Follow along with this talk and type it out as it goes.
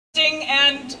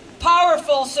and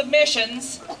powerful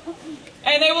submissions,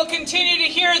 and they will continue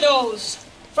to hear those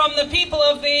from the people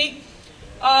of the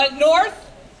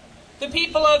north, the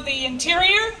people of the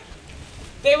interior.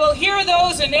 They will hear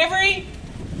those in every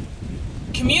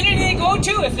community they go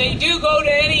to. If they do go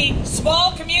to any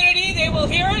small community, they will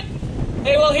hear it.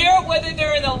 They will hear it whether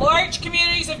they're in the large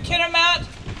communities of Kitimat,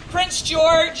 Prince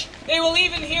George. They will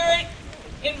even hear it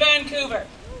in Vancouver.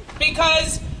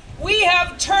 Because we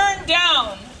have turned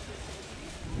down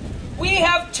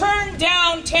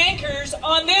tankers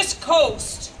on this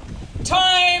coast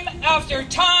time after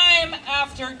time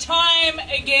after time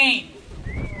again.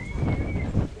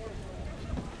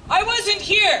 I wasn't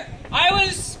here. I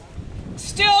was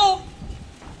still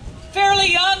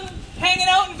fairly young, hanging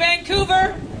out in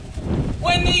Vancouver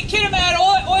when the Kitimat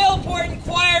oil port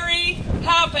inquiry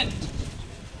happened.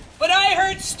 But I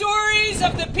heard stories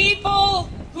of the people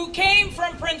who came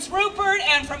from Prince Rupert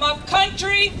and from up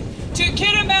country to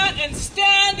Kitimat and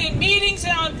stand in meetings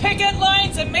and on picket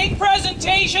lines and make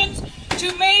presentations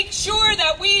to make sure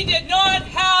that we did not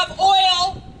have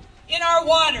oil in our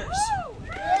waters.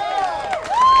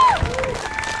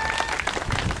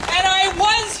 And I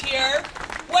was here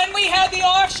when we had the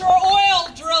offshore oil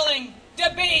drilling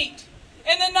debate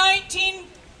in the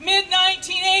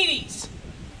mid-1980s.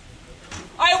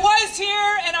 I was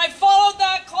here and I followed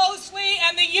that closely,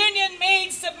 and the union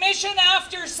made submission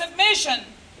after submission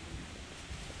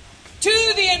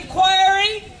to the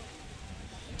inquiry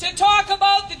to talk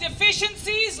about the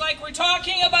deficiencies like we're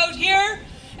talking about here,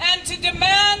 and to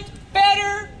demand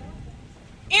better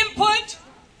input,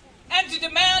 and to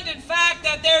demand, in fact,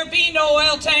 that there be no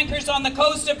oil tankers on the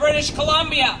coast of British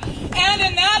Columbia. And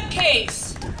in that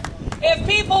case, if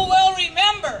people will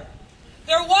remember,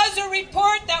 there was a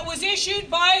report that was issued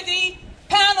by the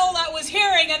panel that was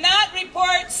hearing, and that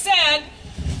report said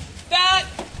that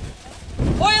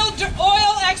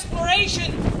oil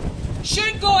exploration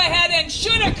should go ahead and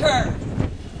should occur.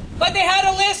 But they had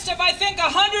a list of, I think,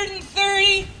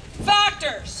 130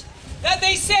 factors that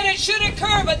they said it should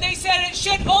occur, but they said it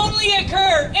should only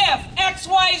occur if X,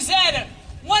 Y, Z.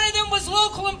 One of them was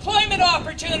local employment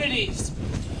opportunities.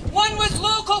 One was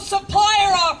local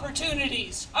supplier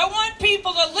opportunities. I want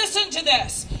people to listen to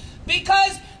this,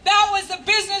 because that was the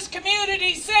business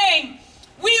community saying,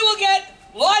 we will get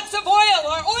lots of oil.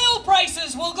 Our oil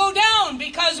prices will go down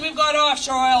because we've got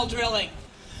offshore oil drilling.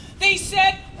 They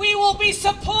said, we will be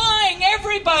supplying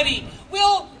everybody.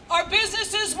 Our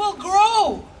businesses will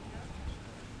grow.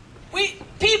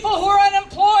 People who are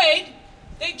unemployed,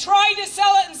 they tried to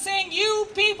sell it and saying, you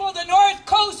people of the North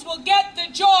Coast will get the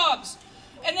jobs.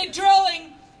 And the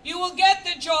drilling, you will get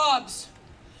the jobs.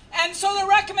 And so the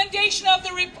recommendation of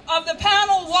the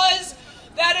panel was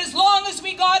that as long as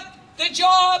we got the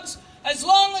jobs, as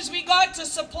long as we got to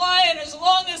supply, and as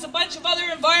long as a bunch of other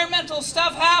environmental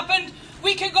stuff happened,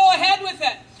 we could go ahead with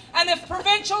it. And the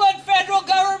provincial and federal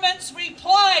governments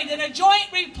replied in a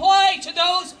joint reply to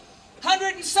those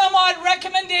 100 and some odd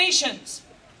recommendations.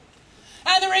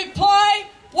 And the reply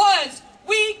was,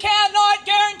 we cannot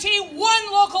guarantee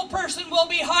one local person will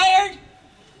be hired.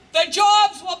 The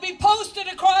jobs will be posted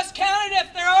across Canada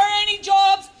if there are any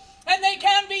jobs, and they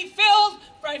can be filled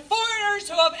by foreigners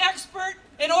who have expert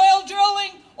in oil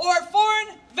drilling, or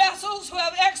foreign vessels who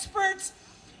have experts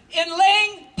in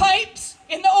laying pipes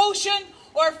in the ocean,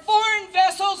 or foreign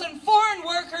vessels and foreign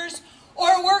workers,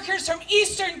 or workers from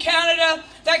Eastern Canada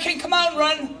that can come out and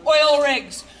run oil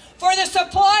rigs. For the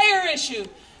supplier issue,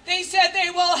 they said they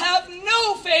will have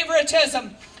no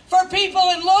favoritism for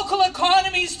people in local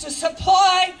economies to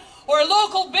supply, or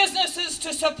local businesses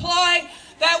to supply,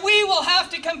 that we will have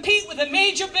to compete with the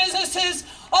major businesses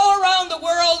all around the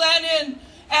world and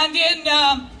in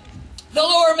the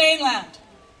Lower Mainland.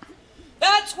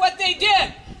 That's what they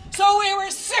did. So we were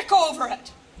sick over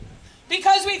it,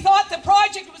 because we thought the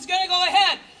project was going to go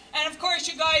ahead. And of course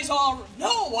you guys all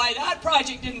know why that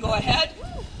project didn't go ahead.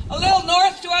 A little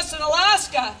north to us in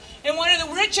Alaska, in one of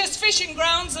the richest fishing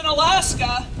grounds in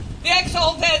Alaska, the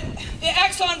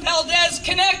Exxon Valdez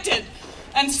connected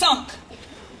and sunk.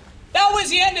 That was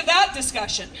the end of that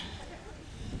discussion.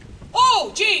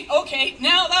 Oh, gee, okay,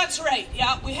 now that's right.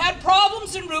 Yeah, we had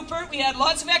problems in Rupert. We had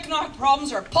lots of economic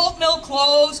problems. Our pulp mill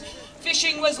closed.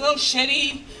 Fishing was a little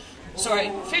shitty.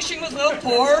 Sorry, fishing was a little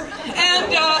poor.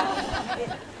 And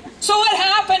so what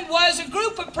happened was a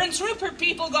group of Prince Rupert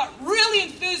people got really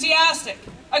enthusiastic.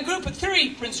 A group of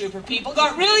 3 Prince Rupert people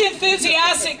got really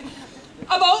enthusiastic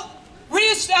about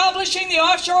reestablishing the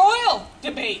offshore oil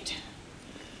debate.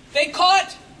 They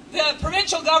caught the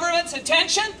provincial government's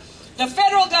attention, the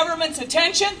federal government's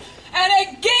attention,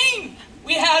 and again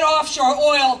we had offshore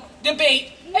oil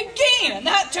debate again, and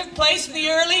that took place in the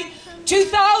early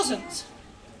 2000s.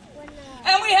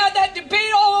 And we had that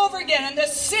debate all over again, and the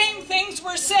same things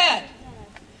were said.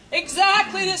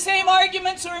 Exactly the same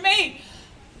arguments were made.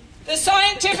 The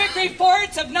scientific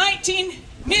reports of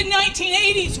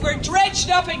mid-1980s were dredged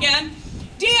up again.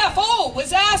 DFO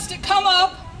was asked to come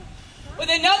up with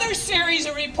another series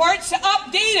of reports to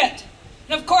update it.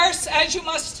 And of course, as you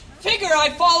must figure,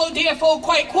 I follow DFO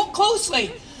quite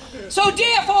closely. So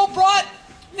DFO brought,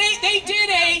 they did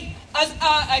a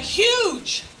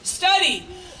huge study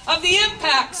of the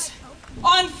impacts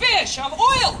on fish, of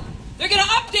oil. They're going to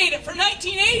update it for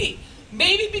 1980.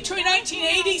 Maybe between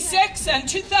 1986 and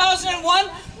 2001,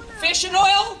 fish and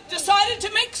oil decided to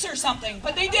mix or something.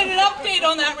 But they did an update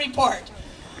on that report.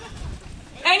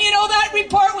 And you know, that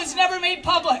report was never made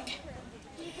public.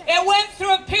 It went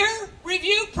through a peer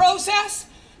review process,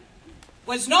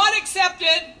 was not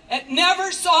accepted, it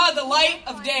never saw the light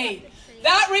of day.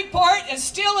 That report is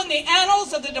still in the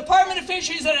annals of the Department of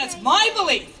Fisheries, and it's my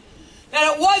belief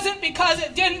that it wasn't because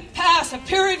it didn't pass a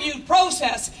peer-reviewed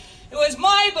process. It was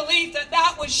my belief that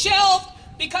that was shelved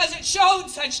because it showed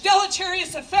such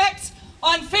deleterious effects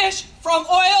on fish from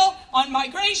oil, on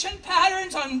migration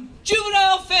patterns, on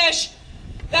juvenile fish,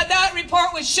 that that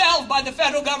report was shelved by the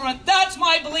federal government. That's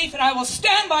my belief, and I will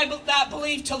stand by that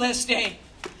belief till this day.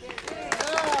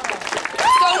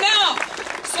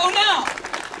 So now,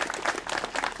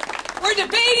 we're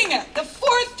debating it. The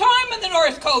fourth time in the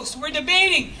North Coast, we're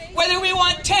debating whether we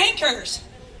want tankers,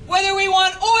 whether we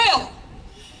want oil.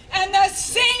 And the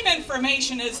same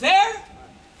information is there.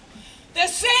 The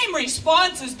same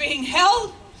response is being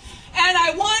held. And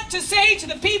I want to say to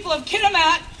the people of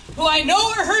Kitimat, who I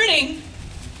know are hurting,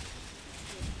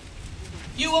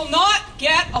 you will not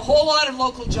get a whole lot of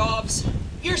local jobs.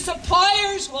 Your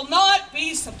suppliers will not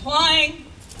be supplying.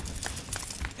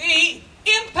 The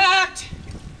impact,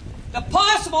 the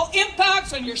possible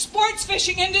impacts on your sports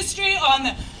fishing industry, on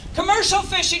the commercial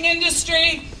fishing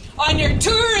industry, on your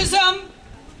tourism,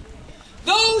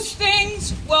 those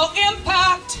things will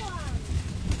impact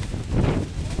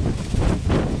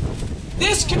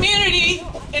this community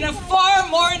in a far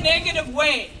more negative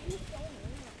way.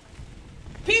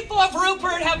 People of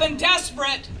Rupert have been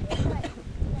desperate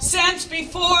since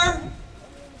before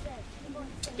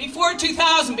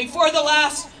 2000, before the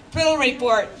last Prill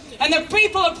report. And the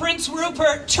people of Prince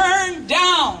Rupert turned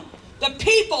down, the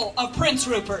people of Prince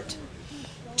Rupert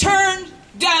turned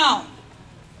down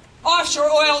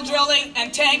offshore oil drilling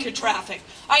and tanker traffic.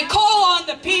 I call on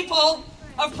the people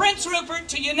of Prince Rupert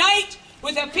to unite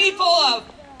with the people of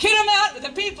Kitimat, with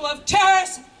the people of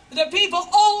Terrace, with the people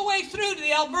all the way through to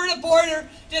the Alberta border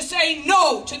to say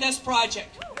no to this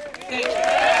project. Thank you.